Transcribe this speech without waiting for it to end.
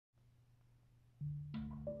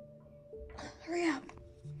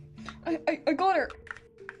I got her.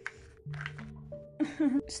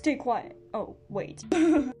 Stay quiet. Oh, wait.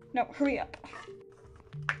 No, hurry up.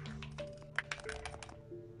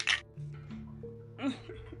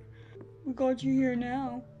 We got you here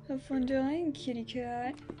now. Have fun dying, kitty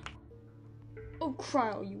cat. Oh,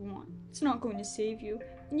 cry all you want. It's not going to save you.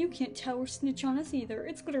 And you can't tell or snitch on us either.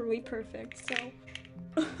 It's literally perfect, so...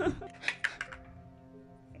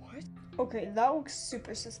 What? Okay, that looks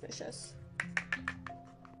super suspicious.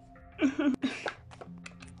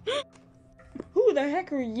 Who the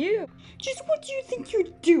heck are you? Just what do you think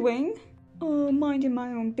you're doing? Minding my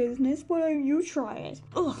own business. Why don't you try it?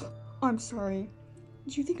 Ugh, I'm sorry.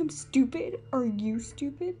 Do you think I'm stupid? Are you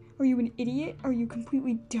stupid? Are you an idiot? Are you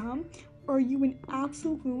completely dumb? Are you an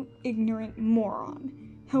absolute ignorant moron?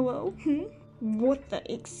 Hello? What the?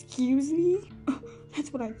 Excuse me?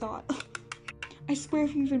 That's what I thought. I swear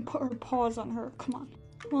if you even put her paws on her. Come on.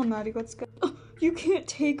 Come on, Maddy, let's go. You can't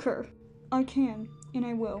take her. I can, and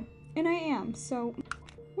I will. And I am, so...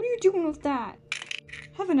 What are you doing with that?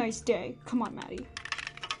 Have a nice day. Come on, Maddy.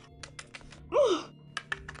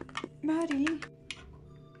 Maddy.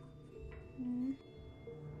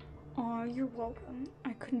 Aw, you're welcome.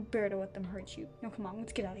 I couldn't bear to let them hurt you. No, come on,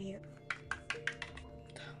 let's get out of here.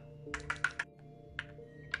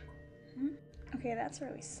 Okay, that's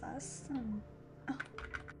really sus.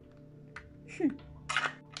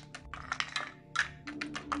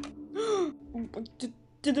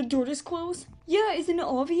 Did the door just close? Yeah, isn't it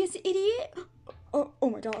obvious, idiot? Oh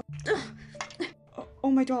my dog. Oh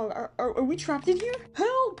my dog, are we trapped in here?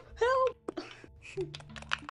 Help! Help!